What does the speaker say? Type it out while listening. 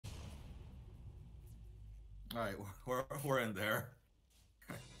Alright, we're in there.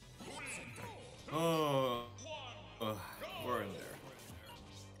 Oh, we're in there.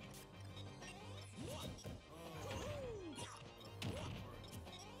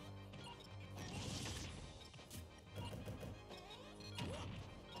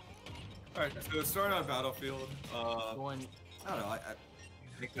 Alright, so starting on Battlefield, Going. I don't know, I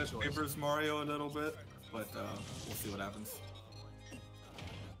think this favors Mario a little bit, but we'll see what happens.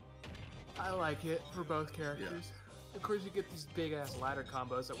 I like it for both characters. Yeah. Of course, you get these big ass ladder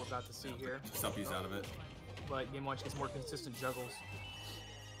combos that we're about to see here. Suppy's out of it. But Game Watch gets more consistent juggles.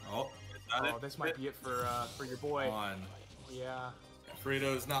 Oh, this might be it for your boy. Come on. Yeah.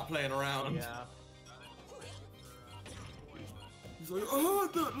 Fritos not playing around. Yeah. He's like, I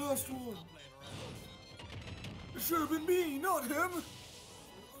had that last one. It should have been me, not him.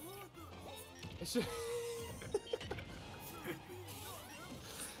 It should.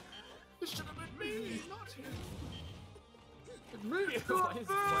 It should have been me, not him. It's me. Why is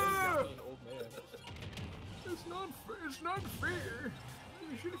an old man? It's not fair. It's not fair.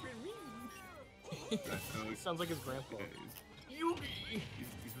 It should have been me. Sounds like his grandpa. Yugi.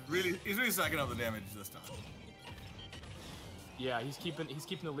 He's really stacking up the damage this time. Yeah, he's keeping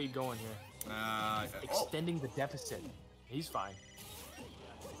the lead going here. Extending the deficit. He's fine.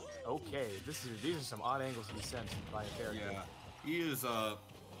 Okay, these are some odd angles to be sent by a character. Yeah, he is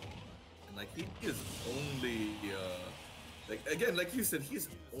like he is only like again, like you said, he's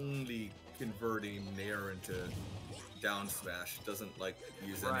only converting Nair into down smash. Doesn't like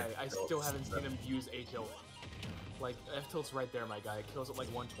use right. anything I still haven't seen him use A tilt. Like F tilt's right there, my guy. It kills at like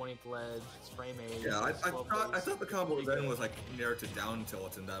 120th ledge. It's frame A. Yeah, I thought the combo then was like Nair to down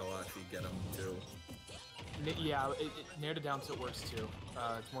tilt, and that'll actually get him too. Yeah, Nair to down tilt works too.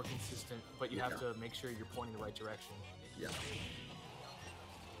 It's more consistent, but you have to make sure you're pointing the right direction. Yeah.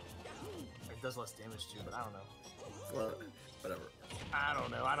 It does less damage too, but I don't know. Well, whatever. I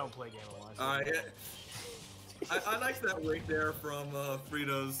don't know. I don't play Game of Watch. I like that right there from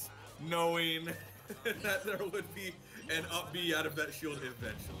Fritos, knowing that there would be an up B out of that shield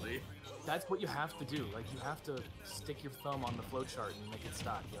eventually. That's what you have to do. Like, you have to stick your thumb on the flowchart and make it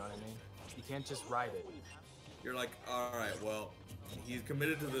stop, you know what I mean? You can't just ride it. You're like, alright, well, he's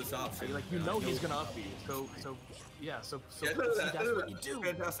committed to this option. You're like, you know he's gonna up B, so that's what you do.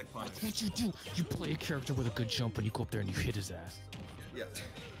 Fantastic punch. That's what you do. You play a character with a good jump and you go up there and you hit his ass. Yeah.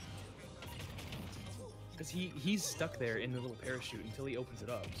 Because he's stuck there in the little parachute until he opens it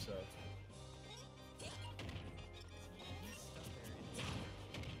up, so...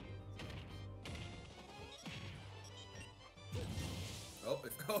 Oh,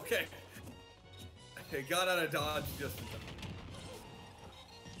 okay. It got out of dodge just in time.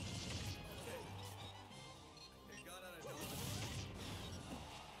 It got out of dodge.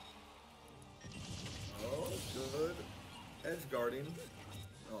 Oh, good. Edge guarding.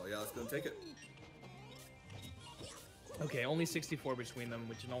 Oh, yeah, it's gonna take it. Okay, only 64 between them,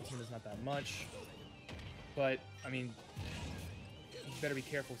 which in ultimate is not that much. But, I mean, you better be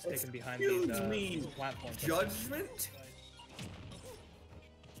careful sticking behind these platforms. Judgment?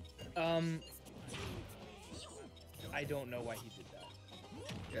 I don't know why he did that.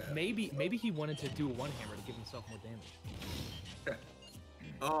 Yeah. Maybe he wanted to do a one hammer to give himself more damage.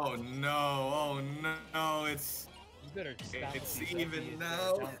 Oh no! Oh no! It's You better stop. it's even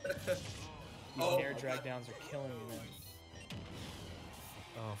now. These air drag downs are killing me, man.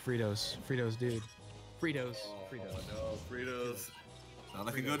 Oh, Fritos, dude. Fritos. Oh no, Fritos. Not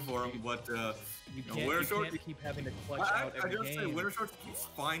looking good for him, but you can't keep having to clutch out every game. I just say WinterShorts keeps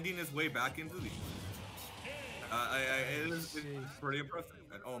finding his way back into the. It's pretty impressive.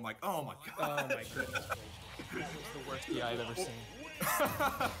 And oh my god. Oh my goodness gracious. That was the worst DI I've ever seen.